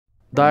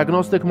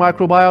Diagnostic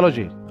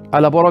Microbiology,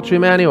 a laboratory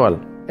manual.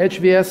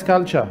 HVS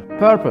culture.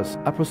 Purpose: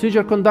 a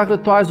procedure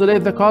conducted to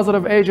isolate the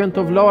causative agent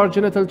of lower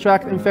genital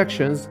tract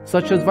infections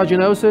such as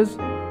vaginosis,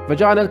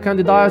 vaginal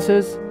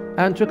candidiasis,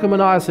 and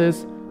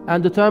trichomoniasis,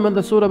 and determine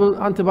the suitable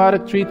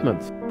antibiotic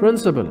treatment.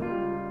 Principle: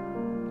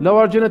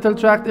 lower genital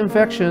tract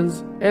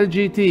infections,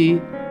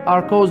 LGT,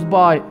 are caused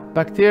by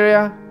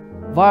bacteria,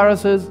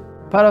 viruses,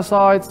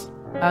 parasites,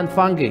 and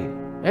fungi.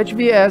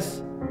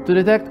 HVS to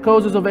detect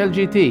causes of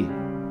LGT.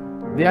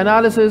 The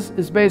analysis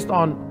is based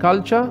on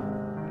culture,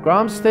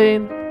 gram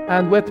stain,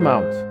 and wet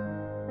mount.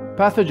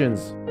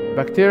 Pathogens: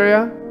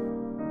 bacteria,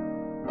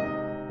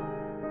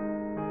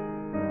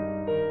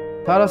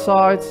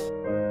 parasites,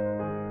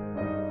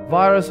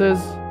 viruses,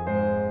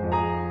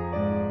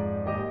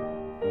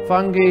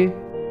 fungi,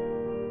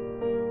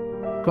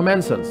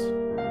 commensals.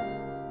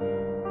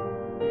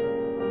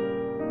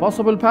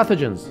 Possible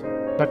pathogens: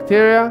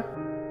 bacteria,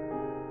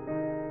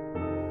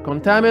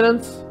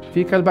 contaminants,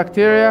 fecal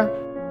bacteria,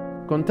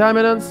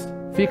 contaminants,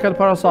 fecal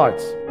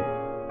parasites.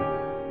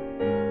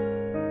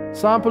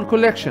 Sample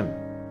collection.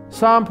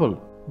 Sample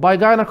by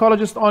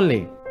gynecologist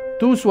only.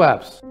 2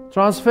 swabs.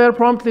 Transfer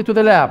promptly to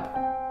the lab,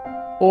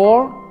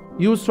 or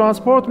use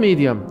transport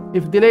medium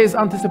if delay is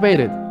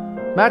anticipated.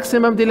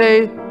 Maximum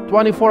delay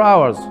 24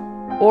 hours,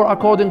 or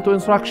according to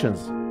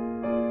instructions.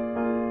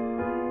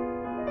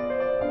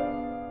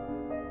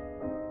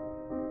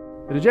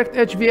 Reject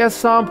HVS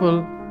sample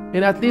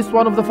in at least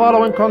one of the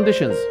following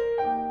conditions.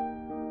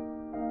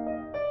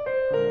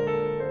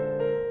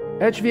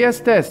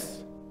 HVS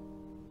tests: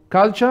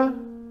 culture,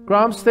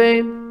 gram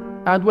stain,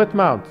 and wet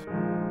mount.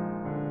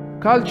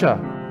 Culture: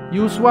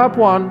 use swab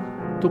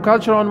 1 to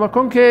culture on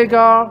Makonke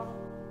agar,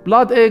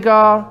 blood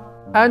agar,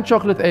 and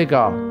chocolate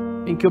agar.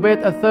 Incubate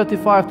at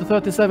 35 to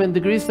 37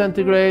 degrees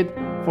centigrade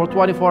for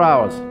 24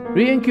 hours.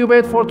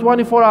 Re-incubate for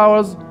 24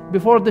 hours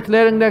before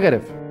declaring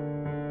negative.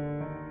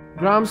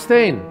 Gram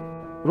stain: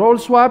 roll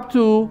swab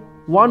 2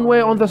 one way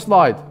on the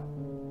slide.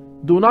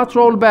 Do not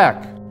roll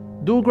back.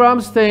 Do gram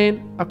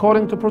stain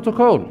according to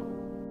protocol.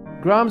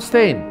 Gram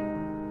stain: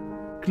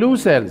 clue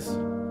cells.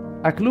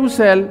 A clue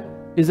cell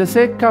is a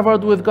sac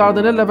covered with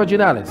Gardnerella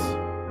vaginalis.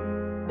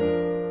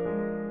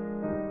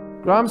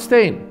 Gram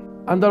stain: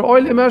 under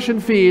oil immersion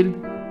field,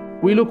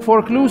 we look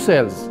for clue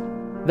cells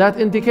that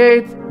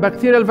indicate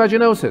bacterial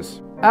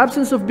vaginosis.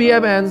 Absence of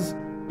BMNs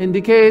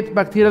indicate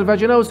bacterial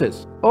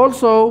vaginosis.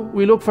 Also,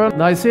 we look for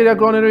Neisseria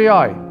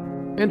gonorrhoeae.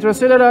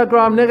 Intracellular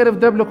gram-negative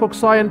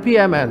diplococci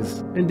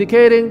PMNs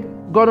indicating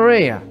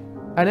gonorrhea,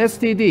 an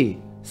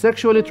STD,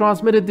 sexually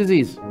transmitted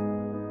disease.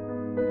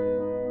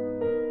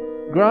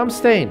 Gram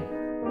stain: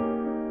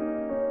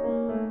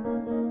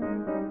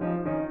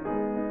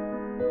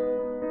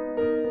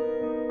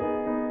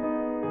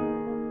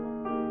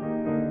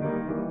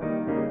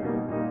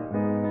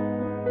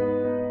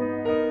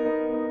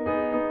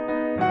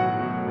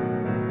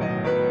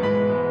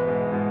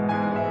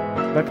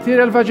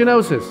 bacterial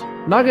vaginosis.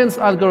 Nugent's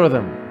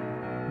algorithm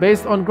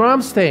based on gram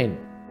stain.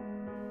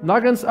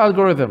 Nugent's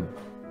algorithm.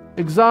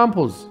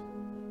 Examples: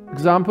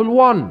 example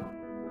 1.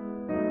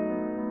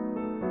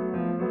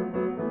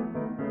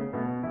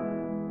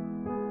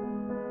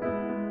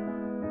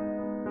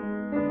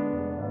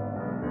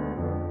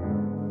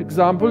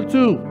 Example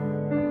 2.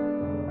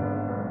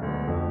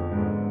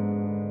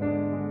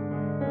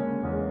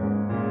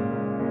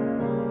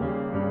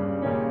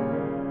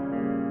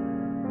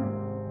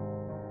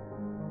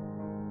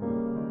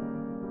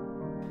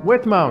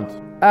 Wet mount.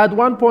 Add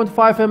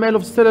 1.5 ml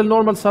of sterile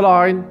normal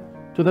saline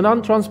to the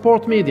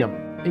non-transport medium.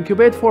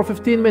 Incubate for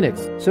 15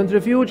 minutes.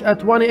 Centrifuge at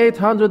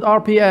 2800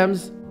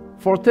 RPMs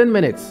for 10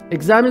 minutes.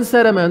 Examine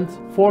sediment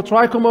for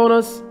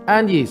trichomonas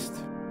and yeast.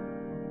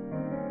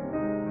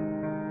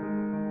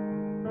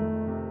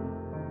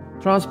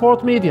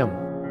 Transport medium.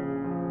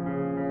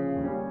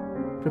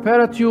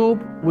 Prepare a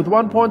tube with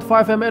 1.5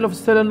 ml of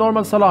sterile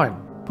normal saline.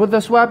 Put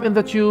the swab in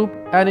the tube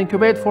and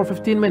incubate for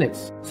 15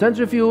 minutes.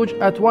 Centrifuge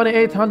at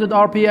 2800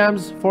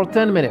 RPMs for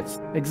 10 minutes.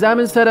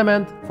 Examine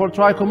sediment for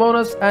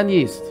trichomonas and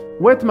yeast.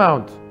 Wet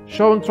mount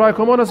showing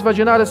Trichomonas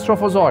vaginalis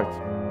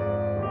trophozoite.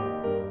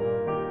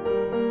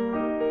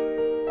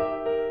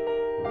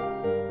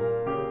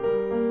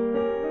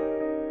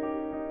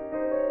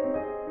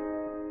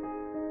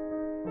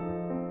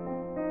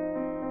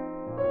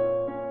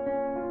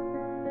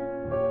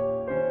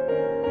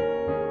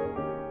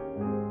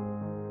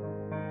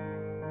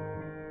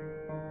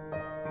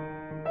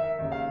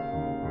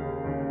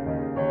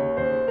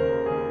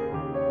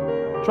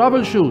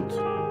 Troubleshoot.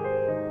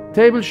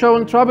 Table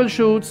showing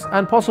troubleshoots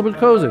and possible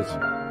causes.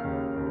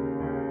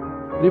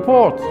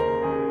 Report.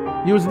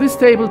 Use this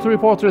table to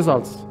report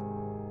results.